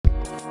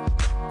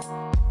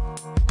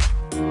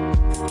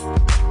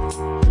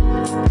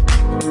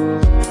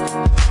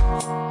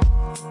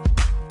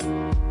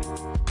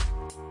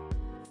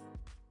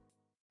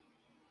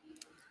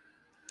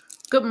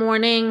Good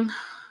morning.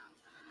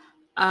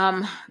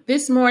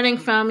 This morning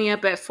found me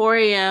up at 4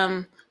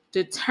 a.m.,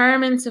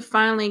 determined to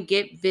finally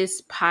get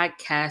this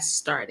podcast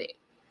started.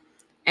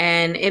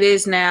 And it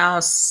is now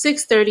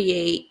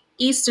 6:38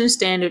 Eastern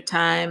Standard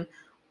Time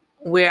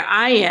where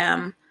I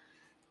am,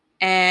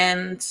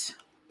 and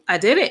I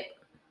did it.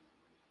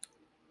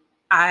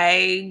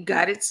 I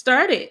got it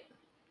started.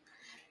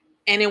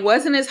 And it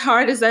wasn't as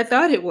hard as I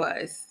thought it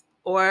was,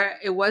 or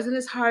it wasn't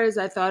as hard as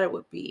I thought it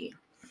would be.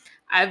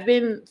 I've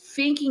been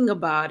thinking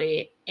about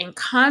it and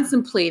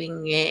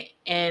contemplating it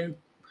and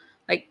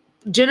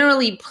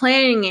generally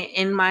planning it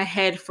in my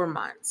head for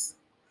months.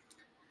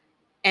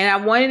 And I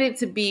wanted it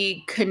to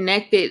be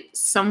connected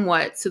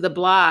somewhat to the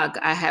blog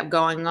I have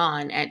going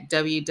on at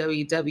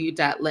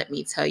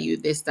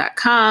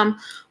www.letmetellyoutthis.com,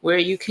 where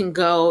you can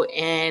go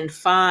and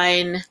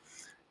find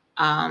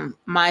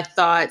my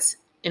thoughts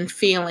and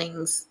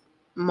feelings,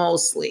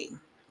 mostly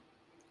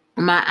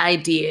my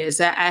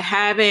ideas. I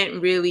haven't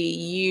really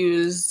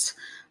used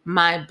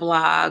my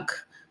blog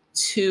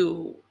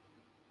to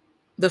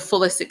the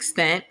fullest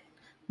extent,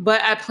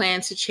 but I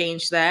plan to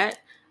change that.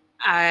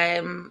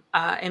 I'm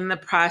in the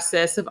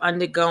process of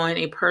undergoing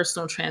a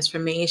personal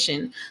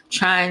transformation,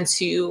 trying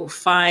to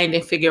find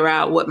and figure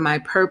out what my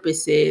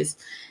purpose is.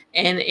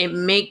 And it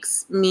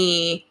makes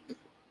me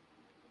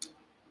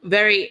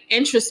very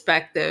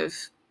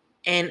introspective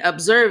and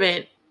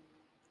observant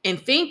in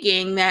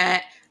thinking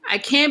that I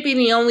can't be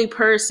the only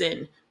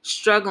person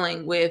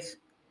struggling with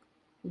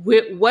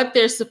what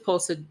they're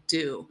supposed to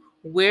do,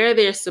 where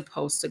they're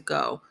supposed to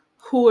go,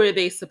 who are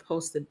they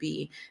supposed to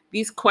be.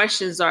 These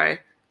questions are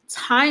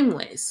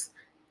timeless,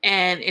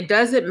 and it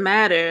doesn't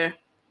matter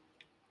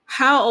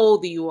how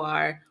old you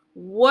are,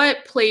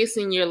 what place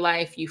in your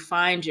life you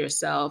find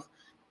yourself.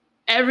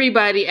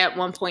 Everybody at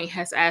one point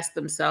has asked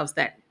themselves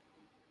that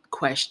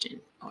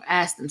question or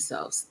asked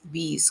themselves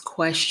these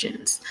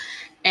questions.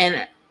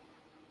 And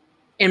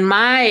in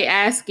my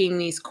asking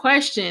these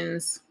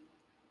questions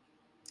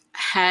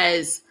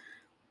has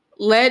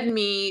led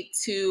me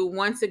to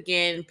once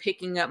again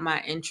picking up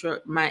my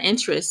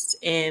interest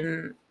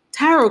in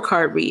tarot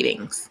card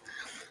readings.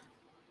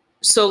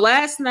 So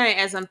last night,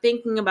 as I'm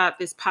thinking about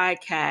this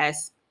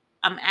podcast,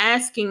 I'm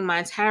asking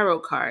my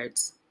tarot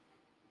cards,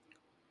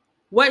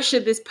 what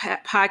should this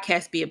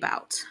podcast be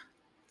about?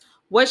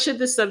 What should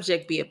the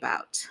subject be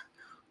about?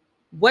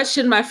 What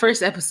should my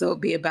first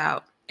episode be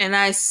about? And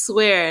I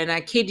swear, and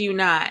I kid you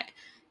not,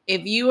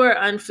 if you are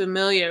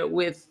unfamiliar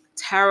with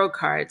tarot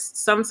cards,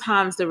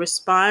 sometimes the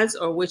response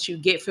or what you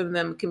get from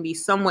them can be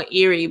somewhat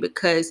eerie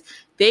because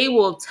they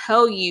will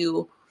tell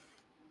you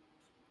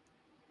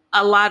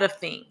a lot of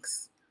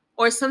things,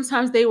 or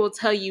sometimes they will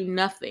tell you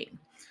nothing.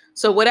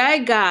 So what I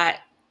got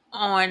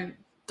on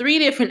three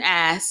different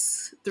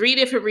asks, three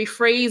different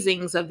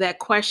rephrasings of that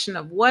question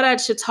of what I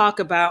should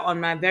talk about on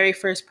my very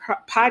first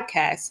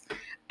podcast,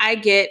 I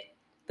get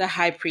the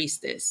High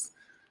Priestess.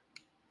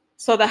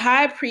 So the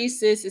High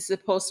Priestess is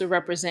supposed to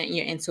represent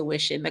your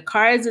intuition. The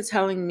cards are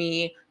telling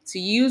me to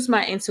use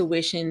my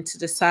intuition to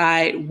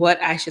decide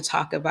what I should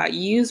talk about.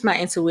 Use my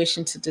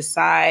intuition to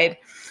decide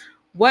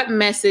what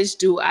message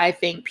do I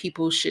think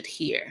people should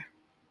hear.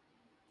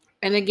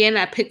 And again,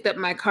 I picked up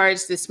my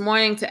cards this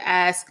morning to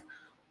ask,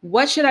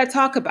 what should I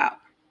talk about?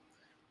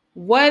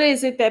 What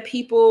is it that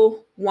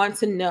people want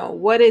to know?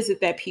 What is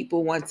it that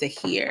people want to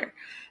hear?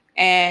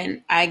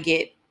 And I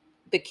get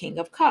the King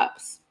of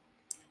Cups.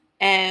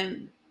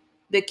 And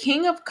the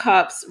King of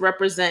Cups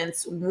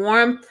represents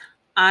warmth,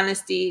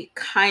 honesty,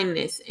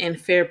 kindness, and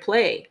fair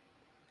play.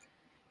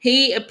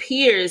 He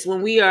appears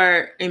when we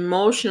are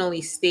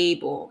emotionally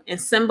stable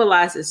and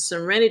symbolizes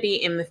serenity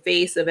in the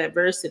face of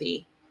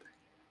adversity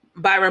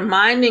by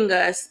reminding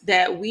us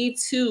that we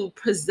too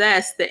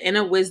possess the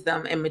inner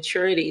wisdom and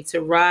maturity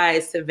to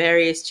rise to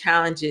various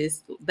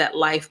challenges that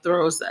life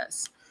throws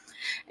us.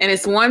 And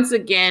it's once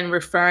again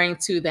referring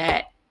to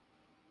that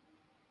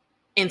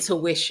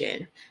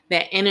intuition,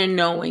 that inner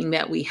knowing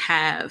that we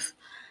have.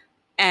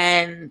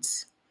 And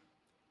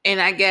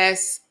I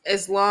guess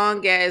as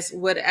long as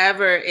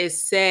whatever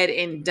is said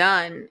and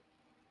done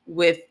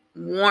with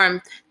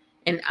warmth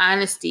and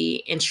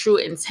honesty and true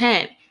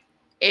intent,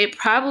 it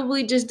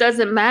probably just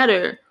doesn't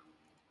matter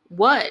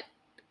what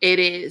it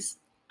is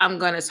I'm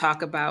going to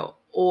talk about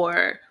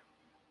or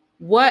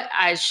what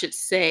I should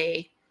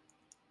say.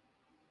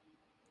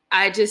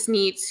 I just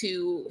need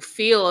to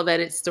feel that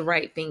it's the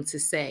right thing to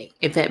say,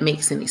 if that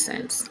makes any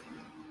sense.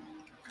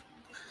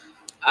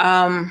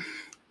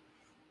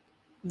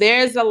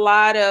 There's a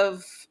lot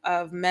of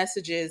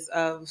messages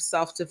of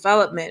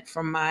self-development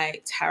from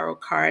my tarot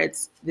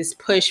cards. This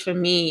push for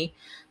me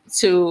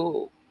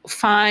to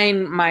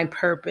find my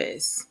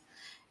purpose.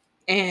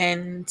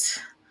 And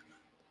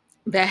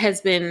that has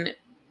been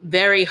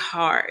very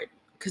hard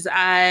because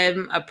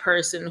I'm a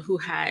person who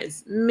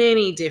has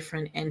many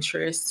different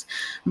interests,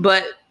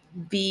 but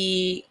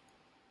the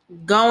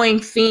going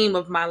theme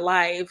of my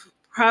life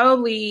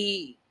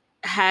probably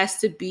has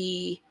to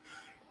be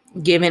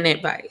giving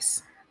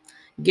advice,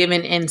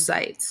 giving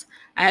insights.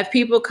 I have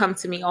people come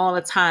to me all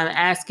the time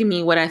asking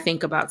me what I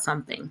think about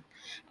something.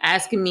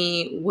 asking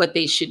me what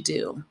they should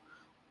do,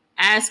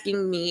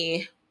 asking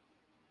me,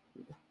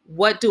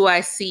 what do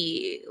I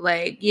see?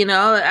 Like,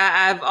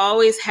 I've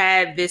always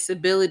had this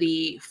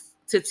ability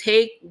to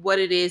take what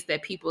it is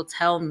that people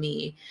tell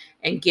me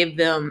and give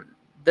them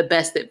the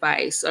best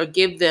advice, or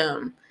give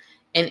them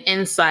an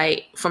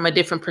insight from a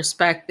different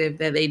perspective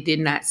that they did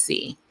not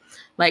see.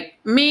 Like,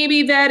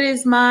 maybe that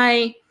is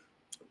my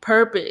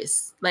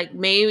purpose. Like,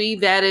 maybe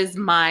that is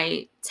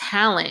my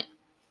talent.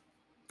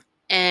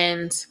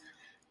 And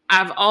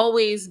I've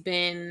always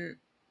been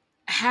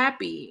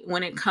happy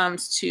when it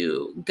comes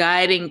to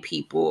guiding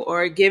people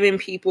or giving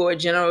people a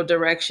general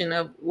direction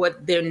of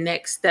what their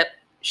next step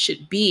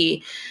should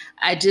be.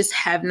 I just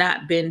have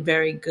not been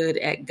very good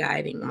at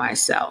guiding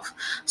myself.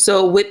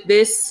 So with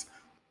this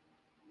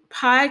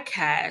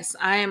podcast,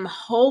 I am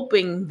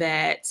hoping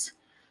that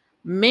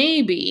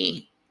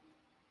maybe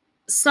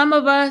some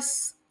of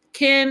us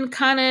can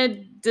kind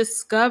of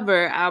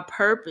discover our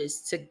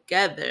purpose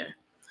together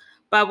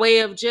by way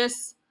of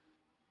just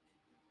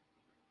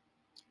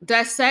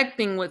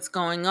dissecting what's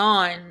going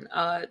on,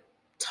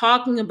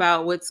 talking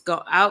about what's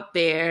out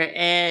there,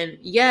 and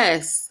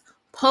yes,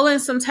 pulling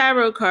some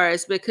tarot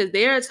cards, because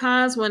there are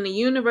times when the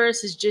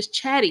universe is just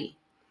chatty,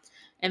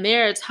 and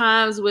there are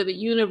times where the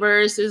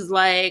universe is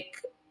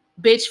like,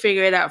 "Bitch,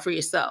 figure it out for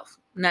yourself.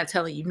 I'm not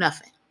telling you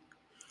nothing."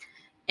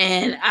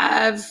 And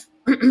I've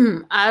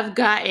I've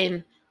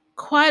gotten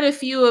quite a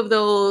few of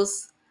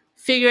those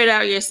 "figure it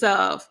out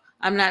yourself.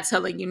 I'm not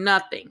telling you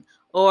nothing."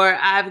 Or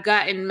I've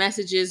gotten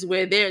messages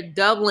where they're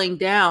doubling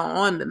down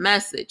on the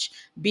message,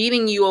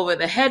 beating you over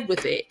the head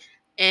with it.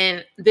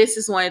 And this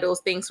is one of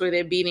those things where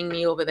they're beating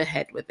me over the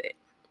head with it.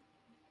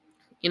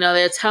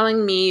 They're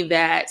telling me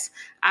that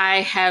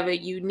I have a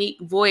unique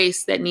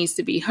voice that needs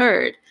to be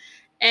heard.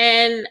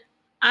 And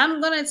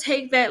I'm going to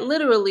take that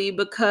literally,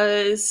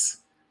 because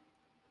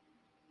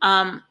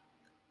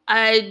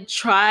I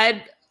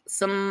tried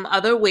some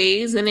other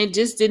ways and it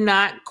just did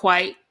not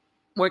quite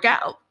work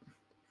out.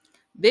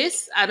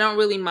 This I don't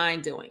really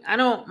mind doing. I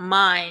don't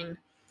mind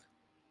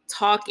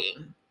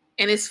talking.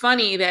 And it's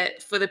funny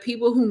that for the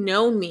people who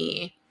know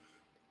me,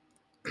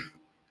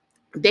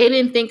 they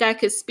didn't think I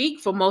could speak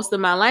for most of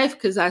my life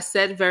because I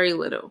said very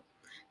little.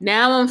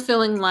 Now I'm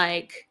feeling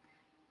like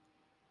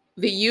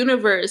the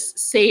universe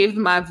saved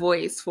my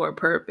voice for a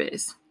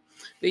purpose.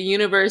 The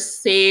universe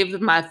saved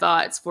my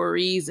thoughts for a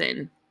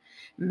reason.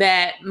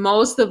 That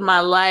most of my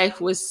life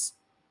was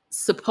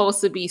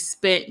supposed to be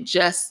spent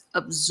just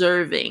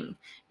observing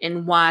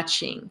and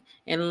watching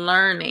and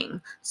learning,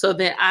 so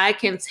that I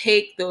can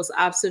take those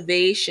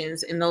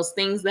observations and those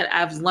things that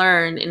I've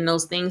learned and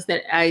those things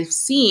that I've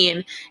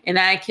seen, and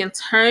I can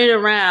turn it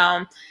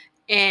around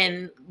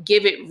and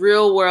give it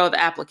real world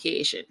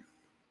application.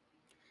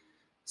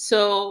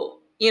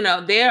 So,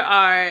 there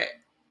are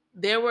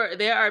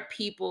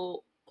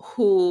people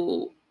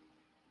who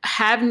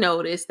have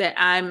noticed that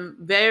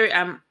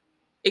I'm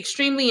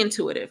extremely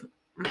intuitive.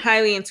 I'm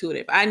highly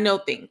intuitive. I know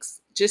things,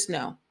 just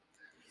know.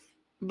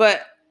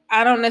 But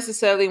I don't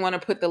necessarily want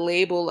to put the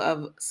label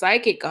of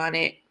psychic on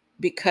it,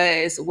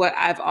 because what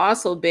I've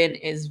also been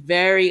is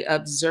very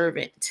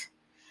observant.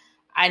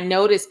 I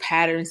notice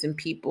patterns in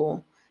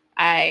people.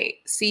 I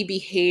see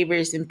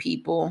behaviors in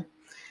people,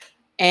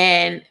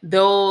 and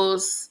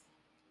those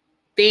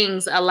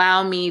things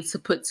allow me to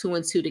put two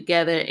and two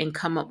together and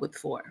come up with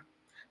four,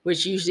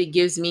 which usually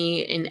gives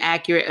me an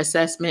accurate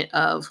assessment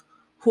of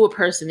who a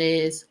person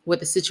is,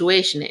 what the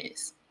situation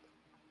is,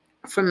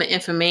 from the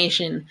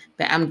information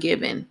that I'm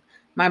given.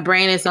 My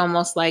brain is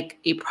almost like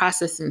a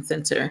processing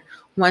center.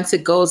 Once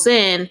it goes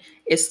in,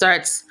 it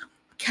starts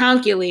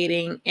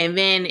calculating, and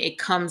then it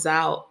comes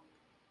out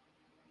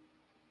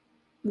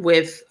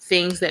with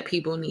things that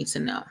people need to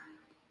know.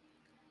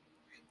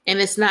 And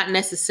it's not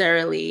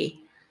necessarily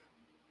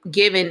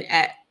given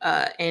at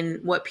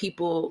in what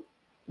people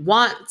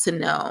want to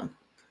know,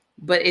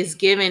 but it's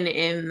given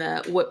in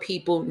what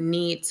people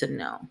need to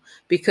know,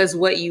 because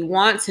what you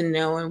want to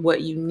know and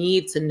what you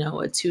need to know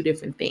are two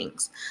different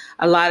things.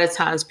 A lot of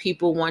times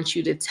people want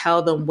you to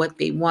tell them what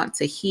they want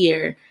to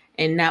hear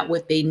and not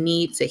what they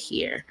need to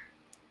hear.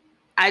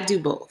 I do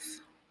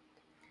both.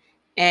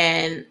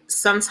 And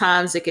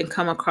sometimes it can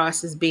come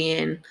across as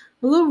being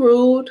a little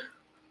rude,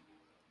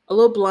 a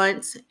little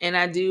blunt, and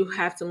I do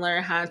have to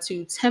learn how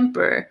to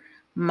temper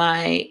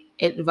my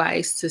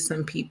advice to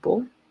some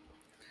people.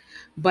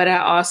 But I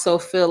also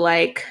feel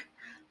like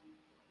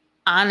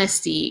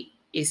honesty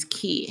is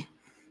key.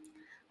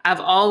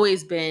 I've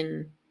always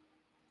been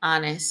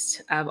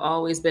honest. I've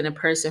always been a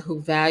person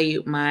who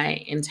valued my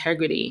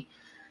integrity.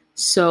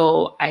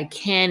 So I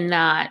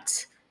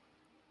cannot,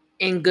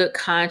 in good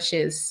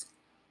conscience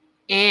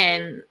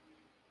and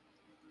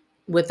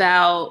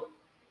without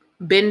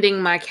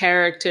bending my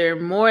character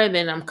more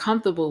than I'm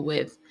comfortable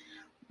with,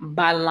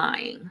 by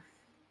lying.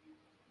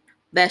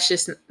 That's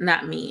just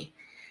not me.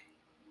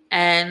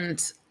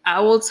 And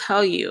I will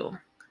tell you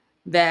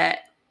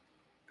that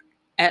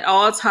at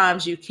all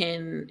times you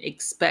can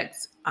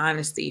expect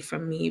honesty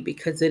from me,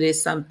 because it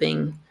is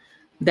something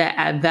that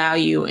I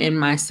value in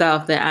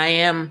myself, that I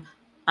am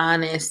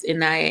honest,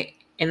 and I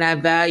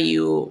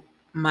value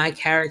my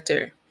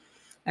character.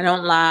 I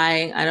don't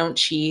lie, I don't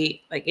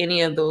cheat, like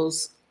any of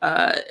those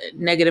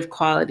negative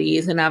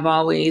qualities, and I've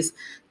always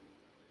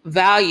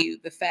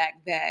valued the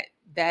fact that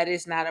that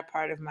is not a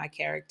part of my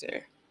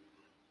character.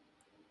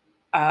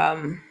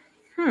 Um,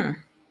 hmm.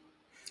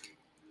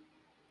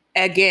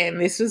 Again,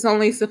 this was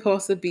only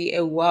supposed to be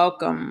a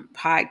welcome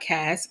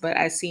podcast, but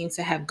I seem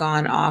to have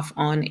gone off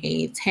on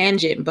a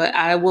tangent. But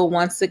I will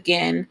once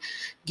again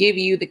give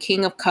you the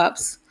King of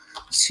Cups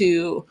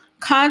to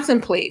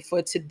contemplate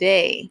for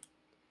today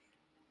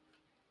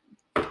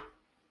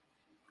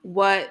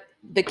what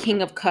the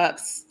King of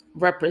Cups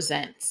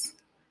represents.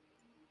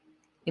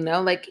 You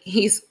know, like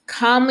he's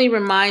calmly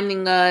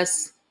reminding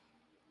us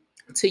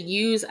to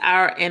use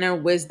our inner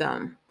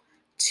wisdom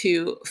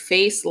to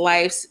face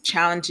life's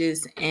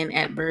challenges and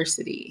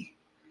adversity.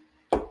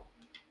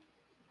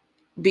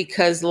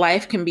 Because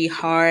life can be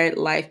hard,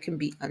 life can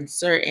be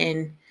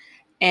uncertain,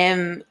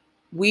 and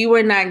we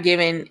were not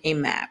given a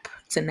map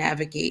to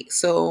navigate.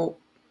 So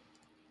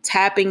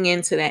tapping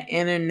into that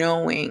inner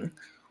knowing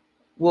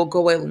will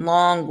go a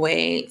long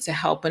way to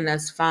helping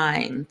us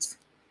find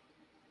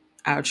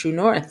our true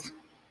north.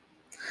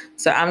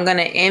 So I'm going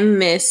to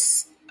end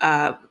this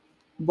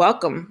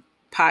welcome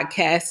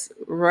podcast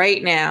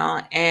right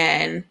now,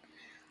 and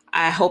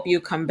I hope you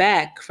come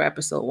back for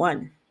episode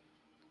 1.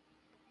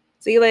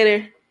 See you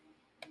later.